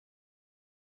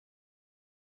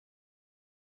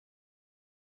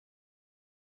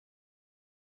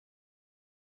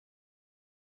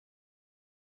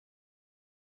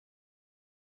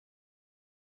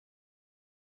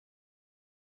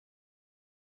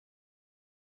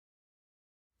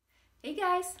Hey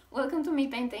guys, welcome to Me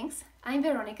Paintings. I'm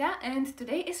Veronika and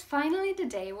today is finally the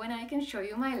day when I can show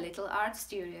you my little art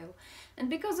studio. And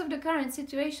because of the current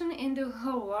situation in the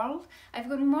whole world, I've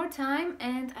got more time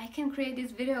and I can create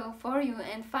this video for you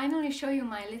and finally show you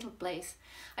my little place.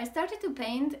 I started to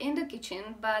paint in the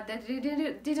kitchen, but that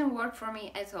didn't work for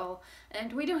me at all.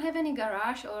 And we don't have any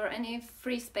garage or any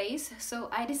free space, so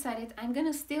I decided I'm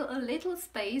gonna steal a little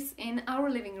space in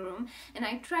our living room, and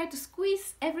I tried to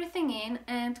squeeze everything in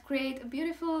and create a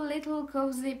beautiful little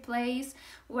cozy place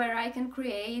where I can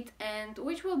create and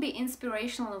which will be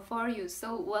inspirational for you.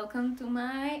 So welcome to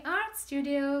my art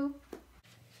studio.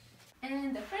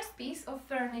 And the first piece of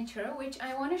furniture which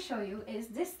I want to show you is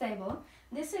this table.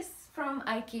 This is from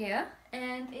IKEA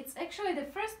and it's actually the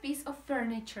first piece of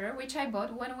furniture which I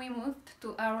bought when we moved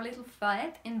to our little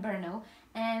flat in Brno,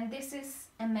 and this is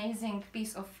amazing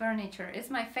piece of furniture. It's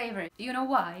my favorite. You know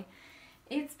why?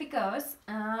 It's because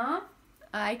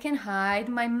I can hide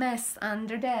my mess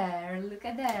under there. Look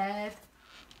at that.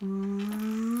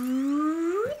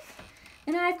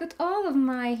 And I've got all of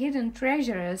my hidden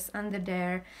treasures under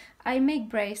there. I make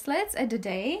bracelets at the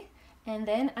day and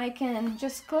then I can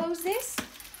just close this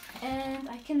and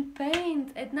I can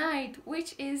paint at night,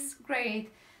 which is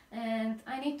great. And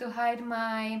I need to hide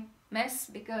my mess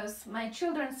because my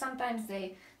children sometimes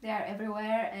they are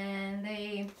everywhere and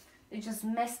they just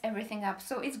mess everything up.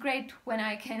 So it's great when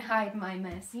I can hide my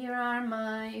mess. Here are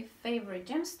my favorite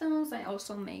gemstones. I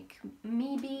also make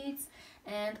Mii beads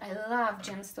and I love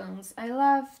gemstones. I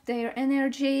love their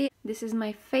energy. This is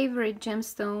my favorite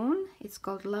gemstone. It's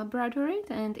called Labradorite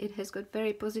and it has got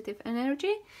very positive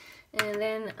energy. And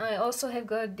then I also have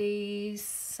got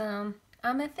this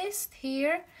amethyst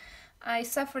here. I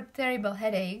suffered terrible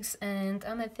headaches and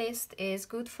amethyst is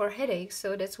good for headaches,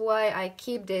 so that's why I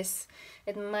keep this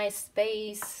at my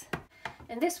space.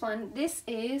 And this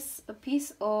is a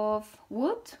piece of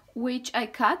wood which I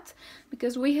cut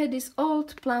because we had this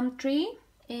old plum tree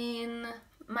in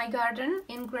my garden,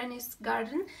 in Granny's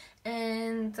garden,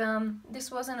 and this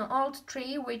was an old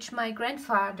tree which my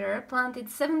grandfather planted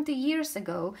 70 years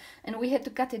ago, and we had to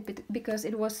cut it because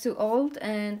it was too old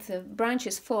and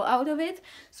branches fall out of it.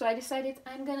 So I decided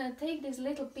I'm gonna take this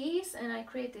little piece and I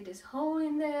created this hole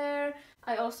in there.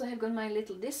 I also have got my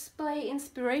little display,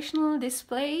 inspirational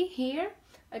display here.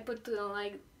 I put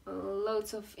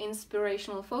loads of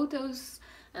inspirational photos.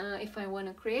 If I want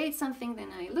to create something, then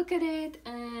I look at it,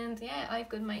 and yeah, I've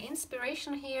got my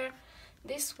inspiration here.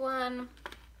 This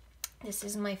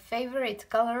is my favorite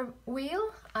color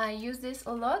wheel. I use this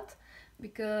a lot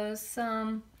because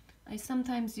I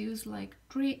sometimes use like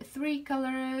three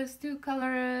colors, 2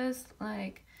 colors.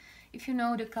 Like if you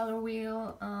know the color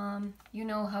wheel, you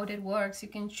know how that works. You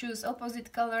can choose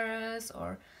opposite colors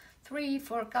or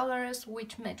 3-4 colors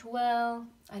which match well.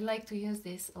 I like to use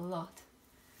this a lot.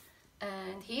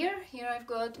 And here I've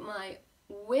got my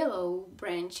willow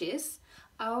branches.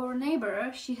 Our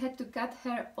neighbor, she had to cut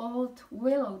her old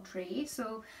willow tree,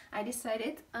 so I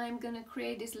decided I'm gonna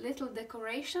create this little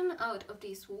decoration out of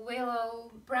these willow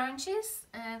branches.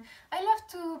 And I love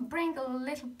to bring a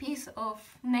little piece of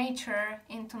nature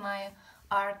into my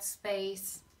art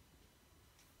space.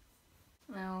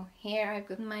 Now here I've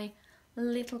got my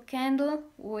little candle,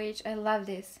 which I love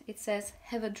this. It says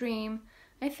have a dream.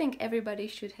 I think everybody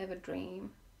should have a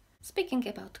dream. Speaking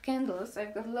about candles,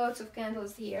 I've got loads of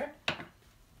candles here.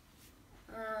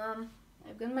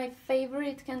 I've got my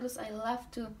favorite candles. I love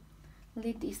to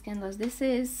lit these candles. This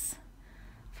is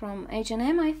from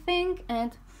H&M, I think,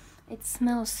 and it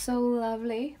smells so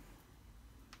lovely.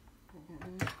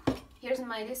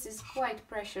 This is quite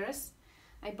precious.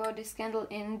 I bought this candle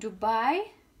in Dubai.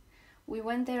 We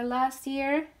went there last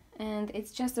year and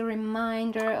it's just a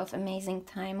reminder of amazing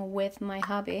time with my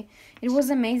hubby. It was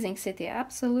amazing city,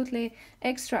 absolutely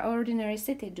extraordinary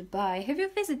city, Dubai. Have you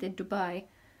visited Dubai?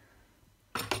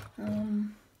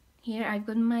 Here I've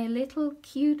got my little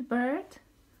cute bird,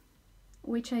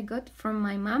 which I got from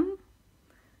my mom,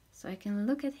 so I can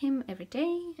look at him every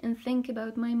day and think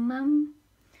about my mom.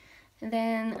 And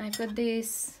then I've got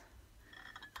this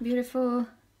beautiful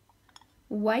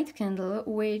white candle,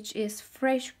 which is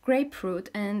fresh grapefruit,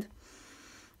 and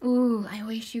ooh, I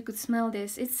wish you could smell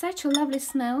this. It's such a lovely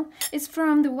smell. It's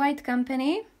from the White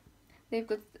Company. They've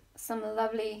got some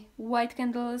lovely white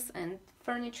candles and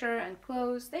furniture and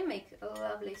clothes. They make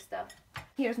lovely stuff.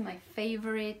 Here's my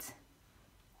favorite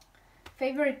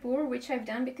pour, which I've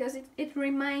done because it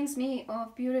reminds me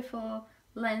of beautiful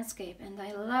landscape, and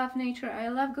I love nature. I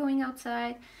love going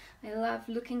outside. I love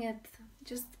looking at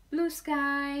just blue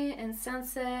sky and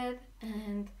sunset,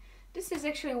 and this is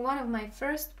actually one of my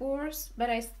first pours,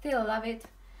 but I still love it.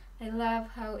 I love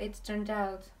how it turned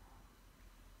out.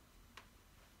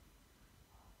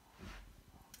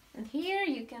 And here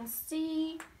you can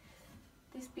see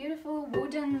this beautiful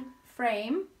wooden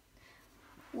frame.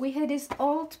 We had this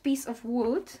old piece of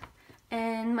wood,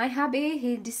 and my hubby,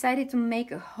 he decided to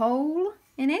make a hole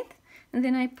in it, and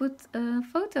then I put a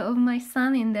photo of my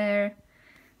son in there,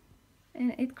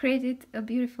 and it created a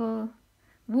beautiful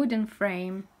wooden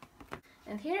frame.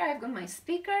 And here I've got my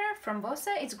speaker from Bose.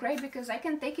 It's great because I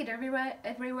can take it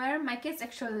everywhere. My kids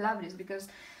actually love this because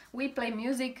we play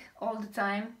music all the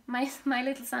time. My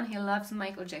little son, he loves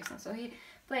Michael Jackson, so he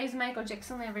plays Michael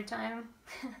Jackson every time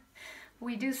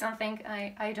we do something.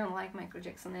 I don't like Michael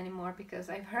Jackson anymore because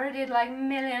I've heard it like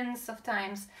millions of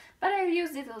times, but I've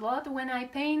used it a lot. When I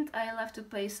paint, I love to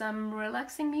play some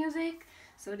relaxing music,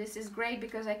 so this is great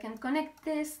because I can connect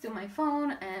this to my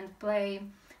phone and play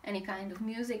any kind of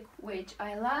music which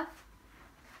I love.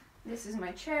 This is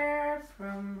my chair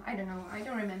from, I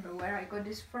don't remember where I got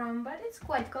this from, but it's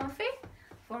quite comfy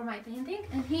for my painting.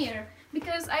 And here,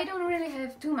 because I don't really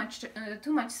have too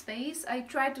much space, I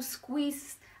try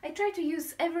to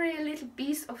use every little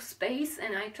piece of space,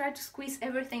 and I try to squeeze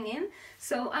everything in.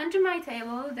 So under my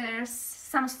table there's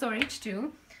some storage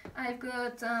too. I've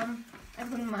got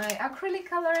my acrylic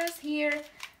colors here.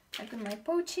 I've got my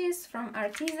pouches from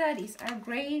Arteza. These are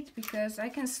great because I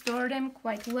can store them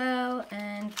quite well,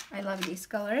 and I love these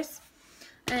colors.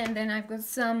 And then I've got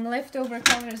some leftover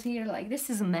colors here. Like, this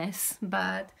is a mess,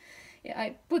 but yeah,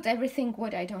 I put everything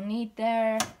what I don't need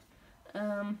there.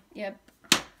 Yep,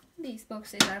 these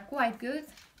boxes are quite good,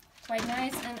 quite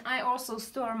nice. And I also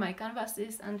store my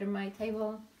canvases under my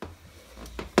table.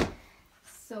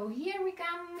 So here we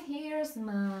come. Here's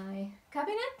my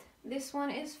cabinet. This one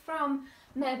is from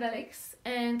Mebelix,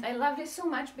 and I love this so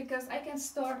much because I can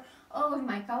store all of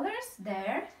my colors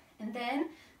there, and then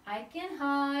I can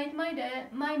hide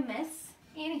my mess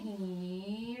in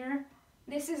here.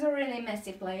 This is a really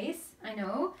messy place, I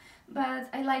know, but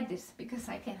I like this because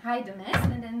I can hide the mess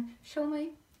and then show my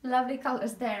lovely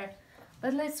colors there.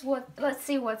 But let's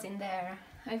see what's in there.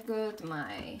 I've got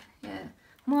my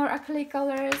more acrylic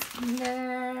colors in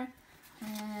there,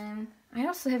 and I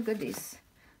also have got these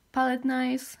palette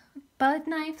knives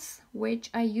which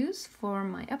I use for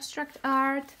my abstract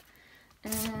art.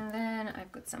 And then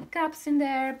I've got some cups in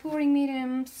there, pouring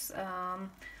mediums,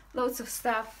 loads of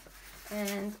stuff,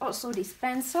 and also these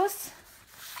pencils.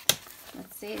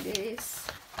 Let's see this.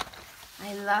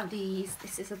 I love these.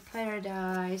 This is a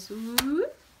paradise. Ooh.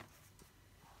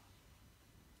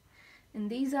 And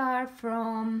these are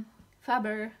from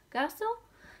Faber-Castell.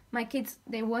 My kids,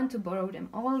 they want to borrow them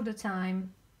all the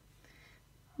time.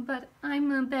 But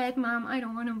I'm a bad mom. I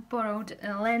don't want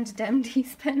to lend them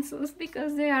these pencils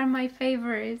because they are my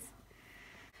favorites.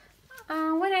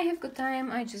 When I have good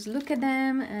time, I just look at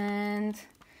them and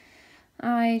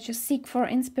I just seek for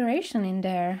inspiration in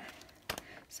there.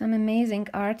 Some amazing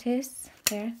artists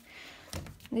there.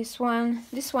 This one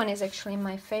is actually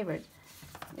my favorite.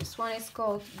 This one is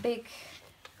called Big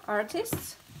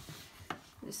Artists.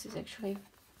 This is actually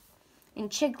in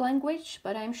Czech language,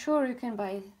 but I'm sure you can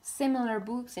buy similar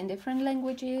books in different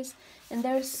languages, and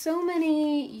there's so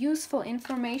many useful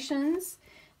informations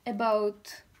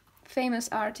about famous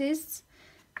artists.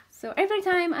 So every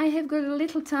time I have got a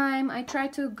little time, I try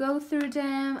to go through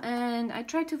them and I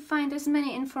try to find as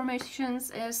many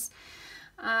informations as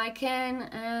I can,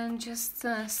 and just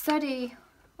study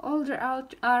older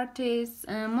artists,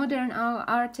 modern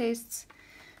artists,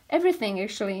 everything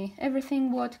actually,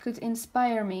 everything what could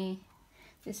inspire me.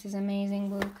 This is an amazing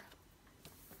book.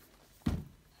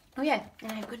 Oh yeah,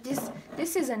 and I've got this.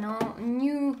 This is a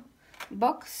new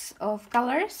box of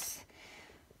colors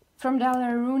from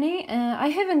Daler-Rooney. I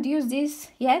haven't used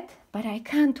this yet, but I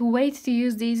can't wait to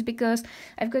use these because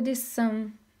I've got this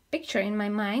picture in my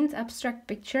mind, abstract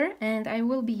picture, and I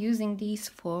will be using these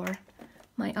for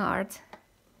my art.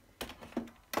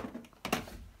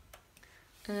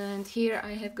 And here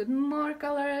I have got more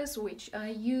colors which I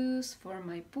use for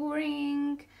my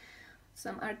pouring,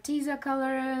 some Arteza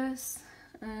colors,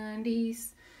 and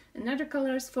these another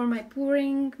colors for my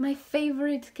pouring. My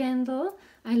favorite candle,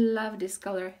 I love this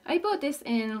color. I bought this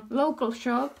in local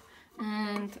shop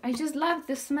and I just love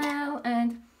the smell,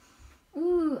 and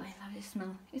ooh, I love this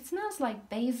smell. It smells like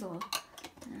basil,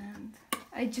 and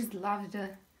I just love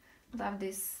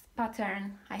this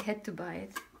pattern. I had to buy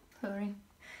it, sorry.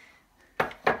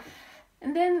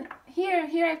 And then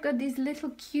here I've got these little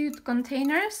cute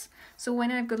containers. So when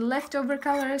I've got leftover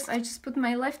colors, I just put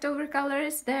my leftover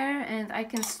colors there and I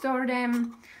can store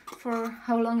them for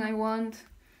how long I want.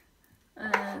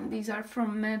 These are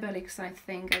from Mebelix, I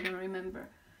think, I don't remember.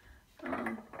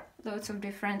 Loads of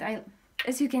different,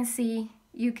 as you can see,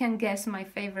 you can guess my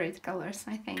favorite colors,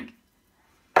 I think.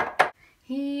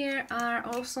 Here are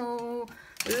also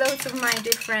loads of my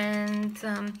different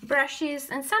brushes,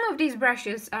 and some of these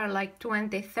brushes are like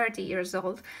 20-30 years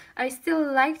old. I still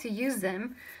like to use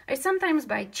them. I sometimes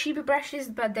buy cheap brushes,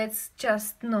 but that's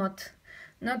just not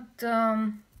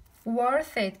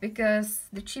worth it, because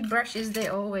the cheap brushes, they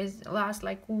always last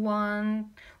like one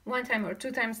time or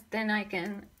 2 times, then I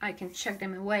can chuck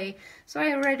them away. So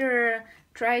I rather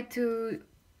try to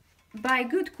buy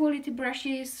good quality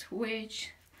brushes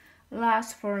which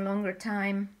last for a longer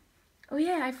time. Oh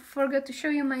yeah, I forgot to show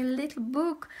you my little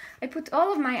book. I put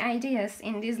all of my ideas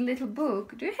in this little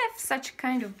book. Do you have such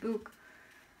kind of book?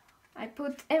 I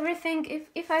put everything.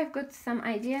 If I've got some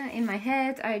idea in my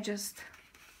head, I just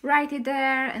write it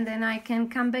there and then I can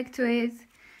come back to it.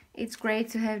 It's great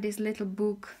to have this little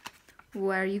book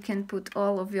where you can put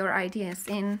all of your ideas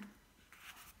in.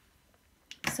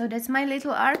 So that's my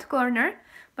little art corner,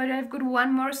 but I've got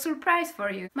one more surprise for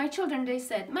you. My children, they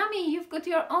said, "Mommy, you've got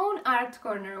your own art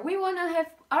corner. We want to have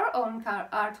our own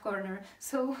art corner."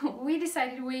 So we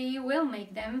decided we will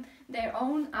make them their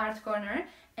own art corner,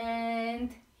 and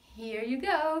here you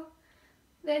go.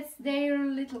 That's their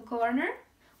little corner.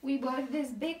 We bought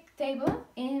this big table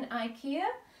in IKEA,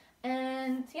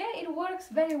 and yeah, it works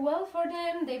very well for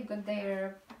them. They've got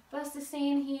their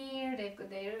plasticine here, they've got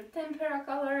their tempera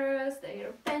colors,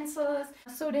 their pencils,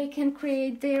 so they can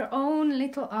create their own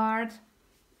little art,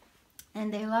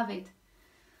 and they love it.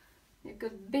 They've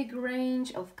got big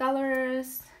range of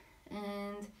colors,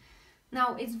 and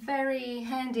now it's very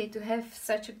handy to have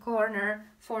such a corner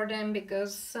for them,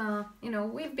 because you know,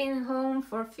 we've been home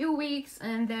for a few weeks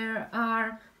and there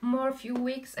are more few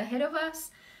weeks ahead of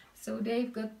us, so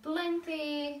they've got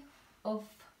plenty of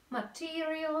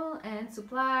material and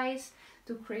supplies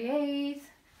to create.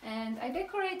 And I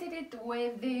decorated it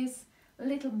with this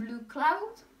little blue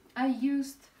cloud. I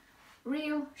used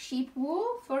real sheep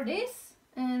wool for this,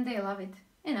 and they love it,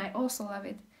 and I also love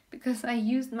it because I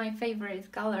used my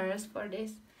favorite colors for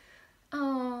this.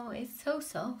 Oh, it's so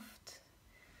soft.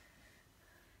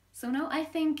 So now I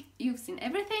think you've seen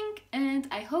everything, and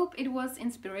I hope it was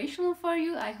inspirational for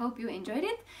you. I hope you enjoyed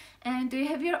it. And do you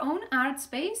have your own art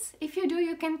space? If you do,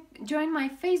 you can join my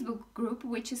Facebook group,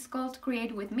 which is called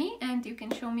Create With Me, and you can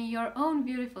show me your own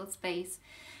beautiful space.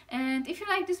 And if you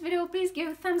like this video, please give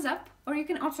a thumbs up, or you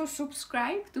can also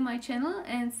subscribe to my channel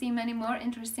and see many more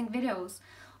interesting videos.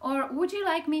 Or would you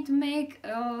like me to make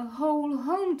a whole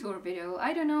home tour video?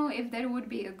 I don't know if that would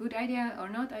be a good idea or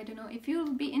not. I don't know. If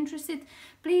you'll be interested,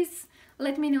 please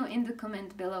let me know in the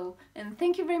comment below. And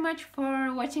thank you very much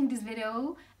for watching this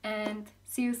video, and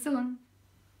see you soon.